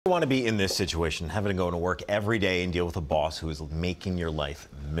want to be in this situation, having to go to work every day and deal with a boss who is making your life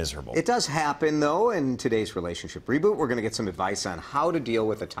miserable? It does happen, though. In today's Relationship Reboot, we're going to get some advice on how to deal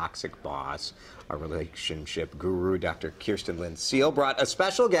with a toxic boss. Our relationship guru, Dr. Kirsten Lynn Seal, brought a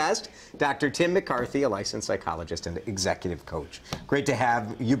special guest, Dr. Tim McCarthy, a licensed psychologist and executive coach. Great to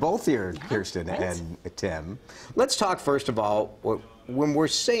have you both here, Kirsten and Tim. Let's talk, first of all, when we're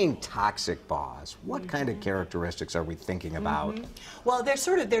saying toxic boss, what kind of characteristics are we thinking about? Well, there's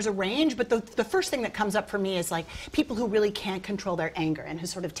a range, but the first thing that comes up for me is like people who really can't control their anger and who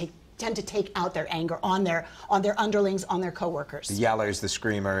sort of tend to take out their anger on their underlings, on their coworkers. The yellers, the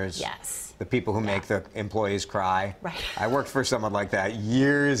screamers. Yes. The people who make the employees cry. Right. I worked for someone like that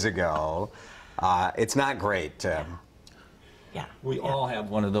years ago. It's not great. We all have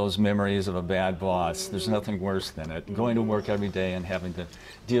one of those memories of a bad boss. There's nothing worse than it. Going to work every day and having to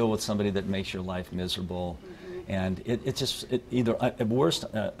deal with somebody that makes your life miserable. And either at worst,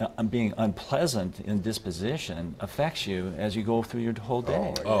 being unpleasant in disposition affects you as you go through your whole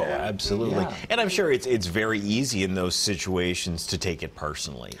day. Oh, absolutely. Yeah. And I'm sure it's very easy in those situations to take it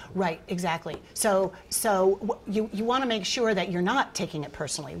personally. Right, exactly. So you want to make sure that you're not taking it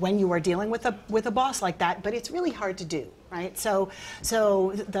personally when you are dealing with a boss like that, but it's really hard to do. Right, so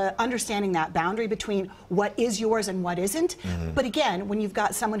the understanding that boundary between what is yours and what isn't. But again, when you've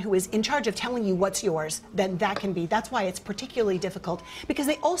got someone who is in charge of telling you what's yours, then that's why it's particularly difficult, because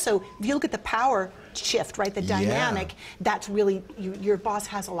they also, if you look at the power shift, right, the dynamic, that's really, your boss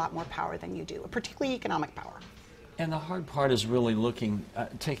has a lot more power than you do, particularly economic power. And the hard part is really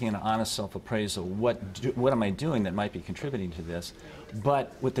taking an honest self-appraisal. What am I doing that might be contributing to this?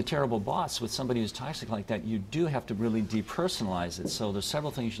 But with the terrible boss, with somebody who's toxic like that, you do have to really depersonalize it. So there's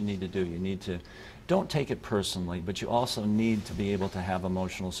several things you need to do. You need to, don't take it personally, but you also need to be able to have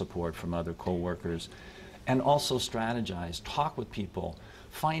emotional support from other coworkers, and also strategize, talk with people,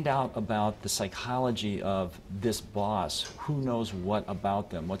 find out about the psychology of this boss. Who knows what about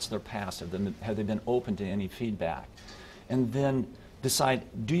them? What's their past? Have they been open to any feedback? And then decide,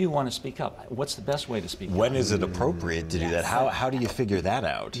 do you want to speak up? What's the best way to speak up? When is it appropriate to do that? How do you figure that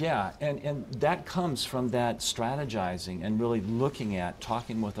out? Yeah, and that comes from that strategizing and really looking at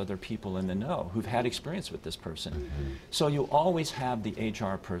talking with other people in the know who've had experience with this person. So you always have the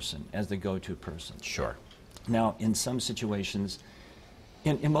HR person as the go-to person. Sure. Now, in some situations,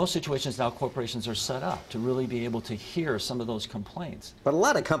 in most situations now, corporations are set up to really be able to hear some of those complaints. But a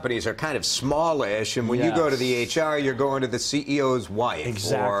lot of companies are kind of smallish, and when you go to the HR, you're going to the CEO's wife.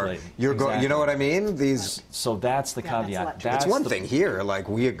 Exactly. Or you're going, you know what I mean? So that's the caveat. It's one thing here, like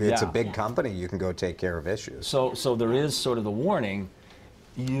it's a big company, you can go take care of issues. So there is sort of the warning.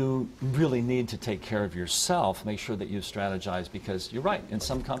 You really need to take care of yourself, make sure that you strategize, because you're right, in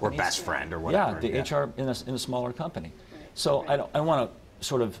some companies... Or best friend or whatever. Yeah, the HR in a smaller company. So I don't want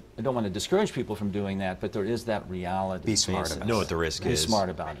to discourage people from doing that, but there is that reality. Be smart about it. Know what the risk is. Be smart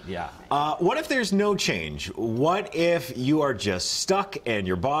about it, yeah. What if there's no change? What if you are just stuck and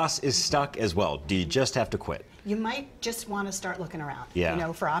your boss is stuck as well? Do you just have to quit? You might just want to start looking around,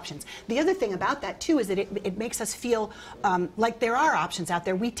 yeah, for options. The other thing about that, too, is that it makes us feel like there are options out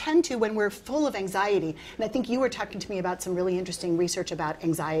there. We tend to, when we're full of anxiety, and I think you were talking to me about some really interesting research about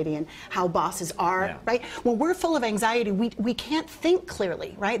anxiety and how bosses are, right? When we're full of anxiety, we can't think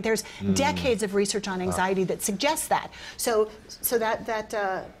clearly, right? There's decades of research on anxiety that suggests that. So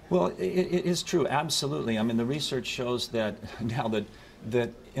Well, it is true, absolutely. I mean, the research shows that now that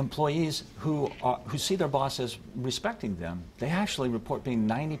employees who see their boss as respecting them, they actually report being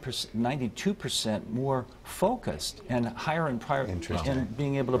 92% more focused and higher in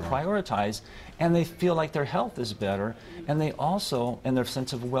being able to prioritize, and they feel like their health is better, and they also, and their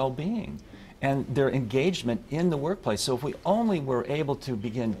sense of well-being and their engagement in the workplace. So if we only were able to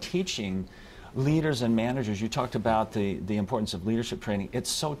begin teaching leaders and managers, you talked about the importance of leadership training, it's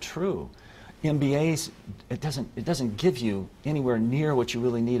so true. MBAs, it doesn't give you anywhere near what you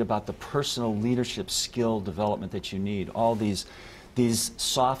really need about the personal leadership skill development that you need. All these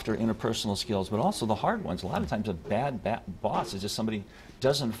softer interpersonal skills, but also the hard ones. A lot of times a bad boss is just somebody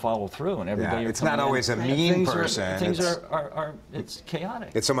doesn't follow through, and every day you're it's not always a mean person. Things it's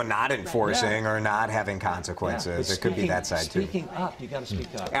chaotic. It's someone not enforcing or not having consequences. It could be that side too. Speaking up, you got to speak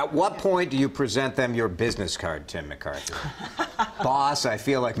up. At what point do you present them your business card, Tim McCarthy? Boss, I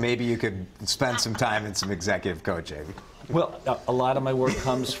feel like maybe you could spend some time in some executive coaching. Well, a lot of my work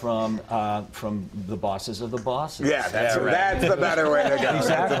comes from the bosses of the bosses. Yeah, that's the better way to go. Exactly.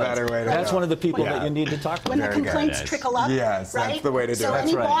 That's the better way to go. That's one of the people that you need to talk to. When the complaints trickle up, yes, right? That's the way to do it. So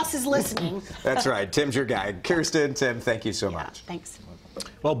any bosses listening. That's right. Tim's your guy. Kirsten, Tim, thank you so much. Thanks.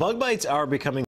 Well, bug bites are becoming